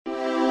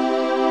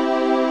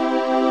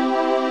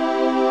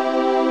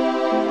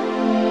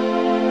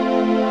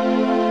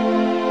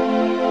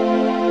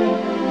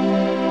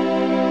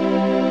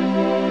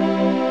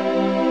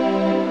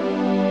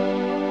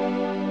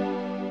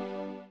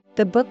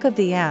The book of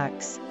the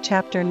Acts,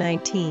 chapter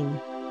 19.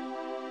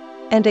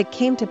 And it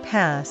came to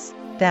pass,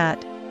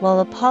 that, while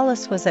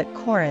Apollos was at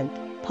Corinth,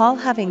 Paul,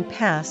 having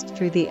passed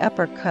through the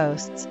upper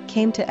coasts,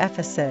 came to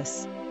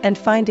Ephesus, and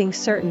finding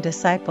certain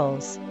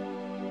disciples,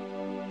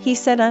 he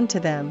said unto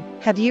them,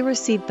 Have ye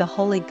received the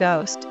Holy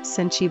Ghost,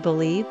 since ye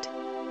believed?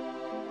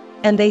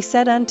 And they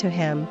said unto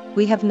him,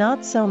 We have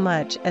not so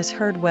much as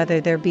heard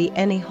whether there be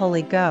any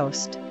Holy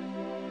Ghost.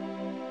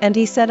 And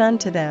he said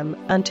unto them,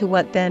 Unto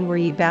what then were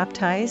ye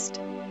baptized?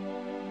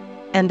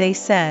 And they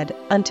said,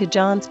 Unto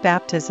John's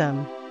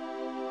baptism.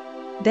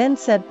 Then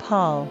said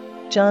Paul,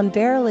 John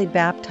verily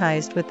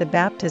baptized with the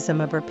baptism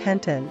of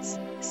repentance,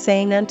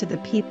 saying unto the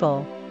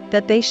people,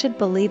 that they should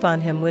believe on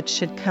him which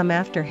should come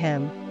after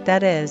him,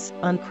 that is,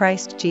 on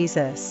Christ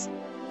Jesus.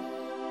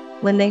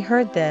 When they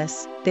heard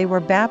this, they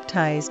were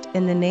baptized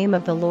in the name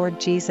of the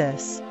Lord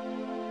Jesus.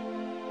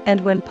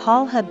 And when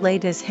Paul had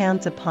laid his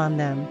hands upon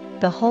them,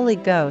 the Holy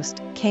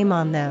Ghost came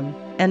on them,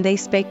 and they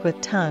spake with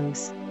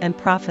tongues, and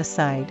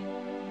prophesied.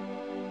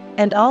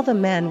 And all the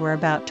men were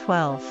about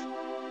 12.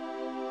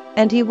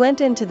 And he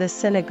went into the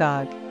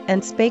synagogue,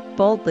 and spake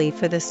boldly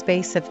for the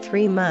space of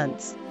 3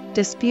 months,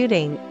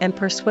 disputing and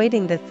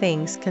persuading the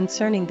things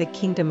concerning the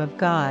kingdom of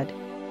God.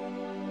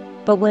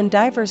 But when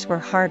divers were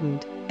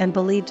hardened, and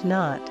believed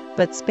not,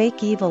 but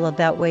spake evil of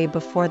that way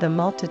before the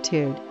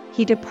multitude,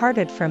 he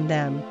departed from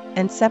them,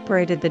 and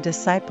separated the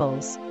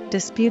disciples,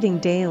 disputing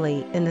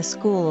daily in the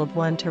school of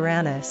one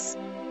Tyrannus.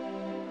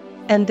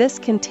 And this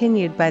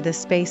continued by the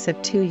space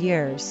of 2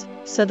 years,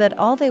 so that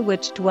all they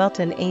which dwelt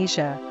in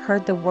Asia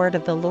heard the word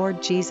of the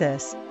Lord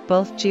Jesus,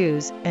 both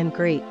Jews and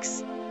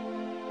Greeks.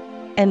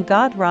 And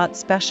God wrought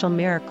special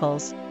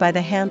miracles by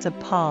the hands of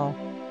Paul,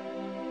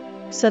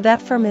 so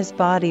that from his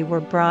body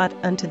were brought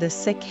unto the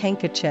sick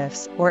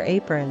handkerchiefs or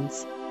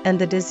aprons, and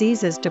the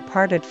diseases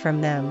departed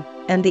from them,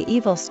 and the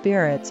evil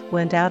spirits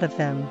went out of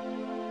them.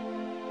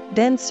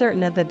 Then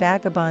certain of the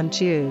vagabond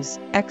Jews,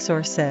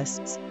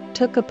 exorcists,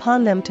 took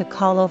upon them to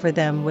call over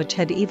them which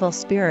had evil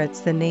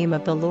spirits the name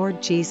of the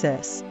Lord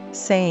Jesus,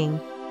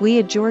 saying, We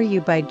adjure you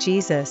by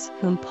Jesus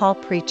whom Paul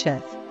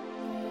preacheth.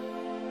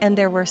 And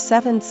there were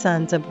 7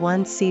 sons of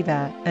one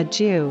Kjv, a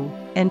Jew,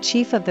 and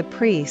chief of the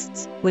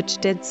priests, which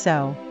did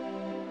so.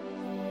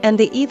 And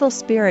the evil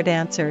spirit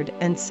answered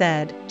and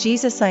said,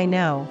 Jesus I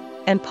know,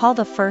 and Paul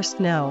the first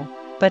know,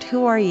 but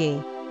who are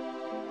ye?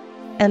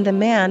 And the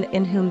man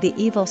in whom the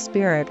evil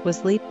spirit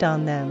was leaped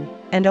on them,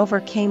 and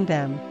overcame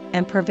them,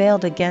 and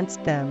prevailed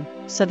against them,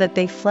 so that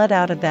they fled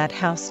out of that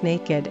house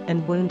naked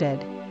and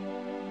wounded.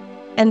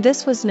 And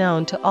this was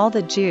known to all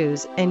the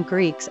Jews and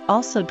Greeks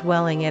also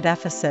dwelling at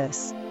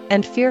Ephesus,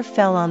 and fear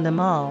fell on them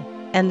all,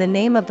 and the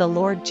name of the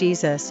Lord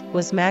Jesus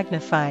was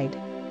magnified.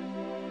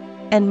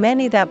 And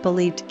many that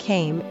believed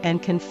came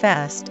and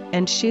confessed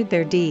and shewed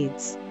their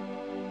deeds.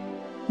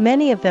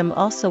 Many of them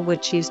also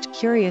which used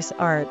curious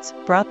arts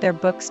brought their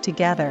books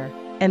together,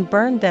 and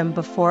burned them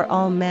before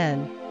all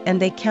men,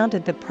 and they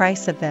counted the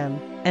price of them,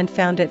 and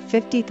found it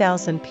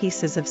 50,000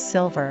 pieces of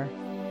silver.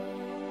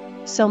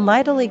 So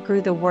mightily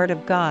grew the word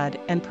of God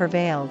and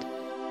prevailed.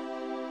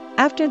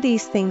 After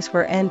these things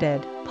were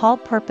ended, Paul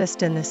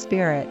purposed in the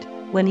Spirit,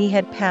 when he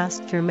had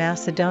passed through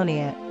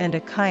Macedonia and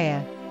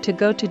Achaia, to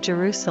go to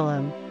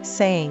Jerusalem,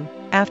 saying,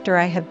 After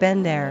I have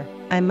been there,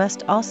 I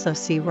must also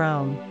see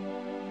Rome.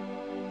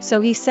 So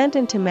he sent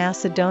into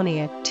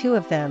Macedonia 2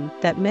 of them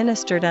that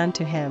ministered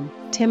unto him,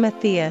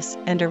 Timotheus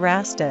and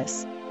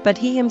Erastus, but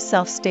he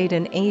himself stayed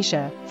in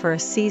Asia for a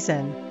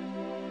season.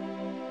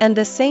 And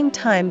the same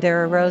time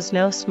there arose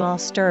no small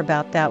stir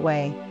about that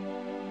way.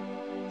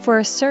 For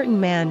a certain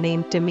man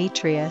named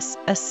Demetrius,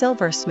 a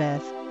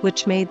silversmith,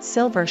 which made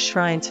silver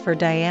shrines for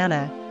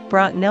Diana,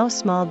 brought no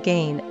small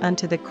gain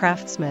unto the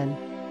craftsmen,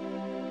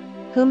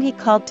 whom he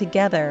called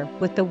together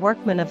with the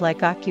workmen of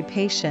like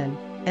occupation,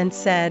 and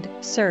said,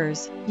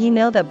 Sirs, ye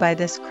know that by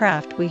this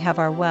craft we have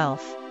our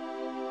wealth.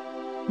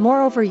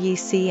 Moreover ye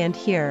see and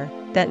hear,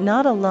 that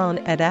not alone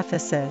at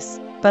Ephesus,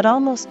 but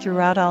almost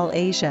throughout all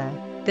Asia,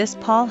 this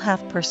Paul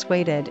hath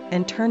persuaded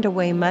and turned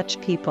away much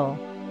people,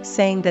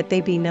 saying that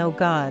they be no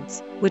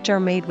gods, which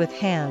are made with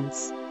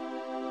hands.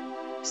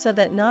 So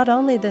that not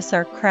only this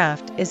our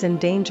craft is in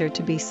danger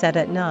to be set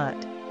at naught,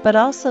 but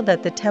also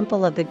that the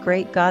temple of the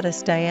great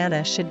goddess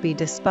Diana should be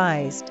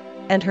despised,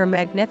 and her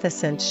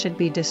magnificence should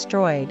be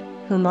destroyed,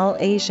 whom all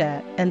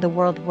Asia and the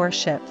world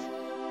worship.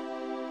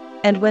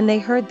 And when they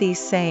heard these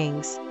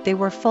sayings, they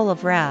were full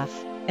of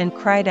wrath, and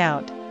cried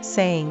out,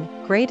 saying,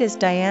 Great is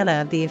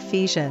Diana of the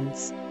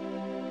Ephesians.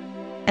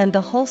 And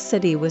the whole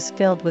city was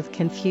filled with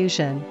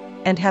confusion,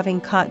 and having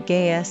caught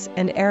Gaius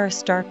and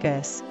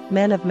Aristarchus,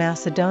 men of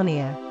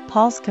Macedonia,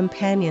 Paul's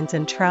companions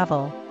in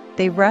travel,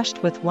 they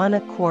rushed with one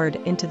accord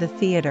into the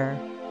theater.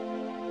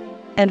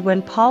 And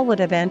when Paul would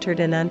have entered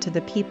in unto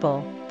the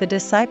people, the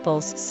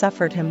disciples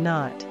suffered him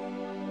not.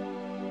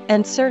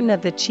 And certain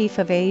of the chief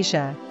of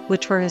Asia,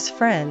 which were his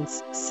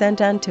friends,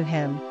 sent unto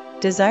him,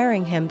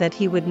 desiring him that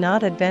he would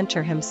not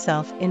adventure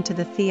himself into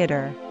the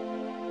theater.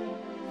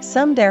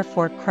 Some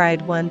therefore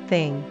cried one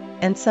thing,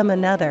 and some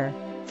another,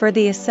 for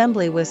the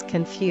assembly was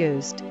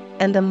confused,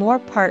 and the more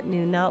part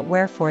knew not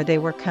wherefore they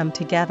were come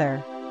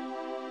together.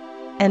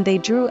 And they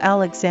drew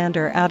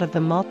Alexander out of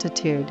the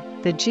multitude,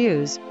 the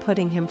Jews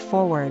putting him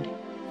forward.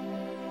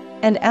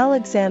 And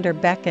Alexander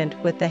beckoned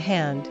with the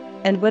hand,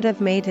 and would have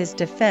made his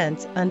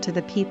defense unto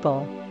the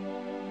people.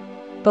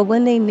 But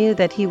when they knew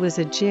that he was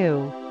a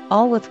Jew,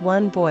 all with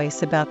one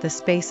voice about the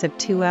space of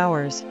 2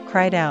 hours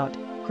cried out,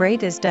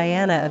 Great is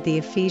Diana of the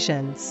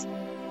Ephesians.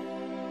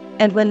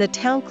 And when the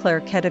town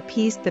clerk had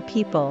appeased the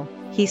people,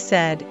 he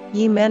said,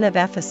 Ye men of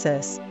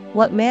Ephesus,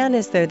 what man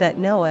is there that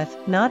knoweth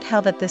not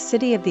how that the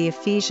city of the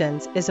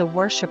Ephesians is a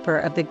worshipper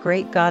of the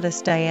great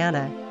goddess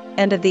Diana,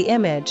 and of the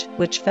image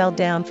which fell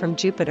down from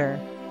Jupiter?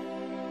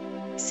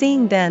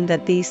 Seeing then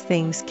that these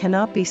things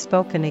cannot be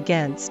spoken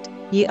against,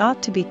 ye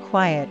ought to be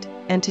quiet,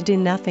 and to do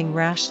nothing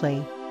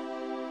rashly.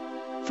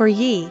 For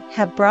ye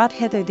have brought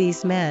hither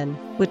these men,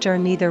 which are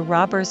neither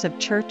robbers of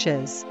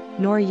churches,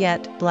 nor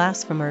yet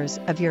blasphemers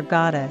of your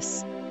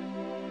goddess.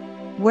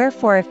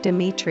 Wherefore if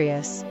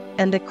Demetrius,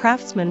 and the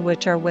craftsmen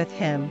which are with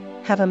him,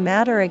 have a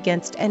matter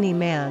against any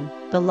man,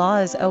 the law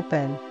is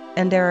open,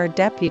 and there are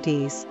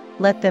deputies,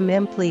 let them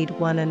implead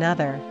one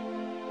another.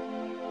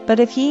 But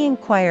if ye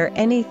inquire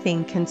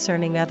anything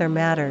concerning other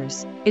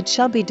matters, it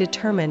shall be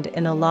determined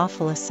in a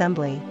lawful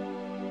assembly.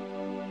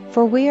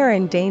 For we are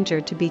in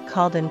danger to be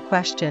called in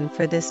question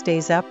for this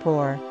day's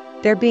uproar,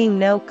 there being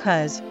no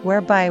cause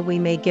whereby we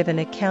may give an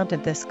account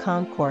of this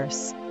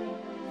concourse.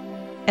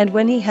 And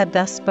when he had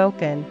thus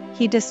spoken,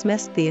 he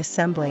dismissed the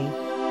assembly.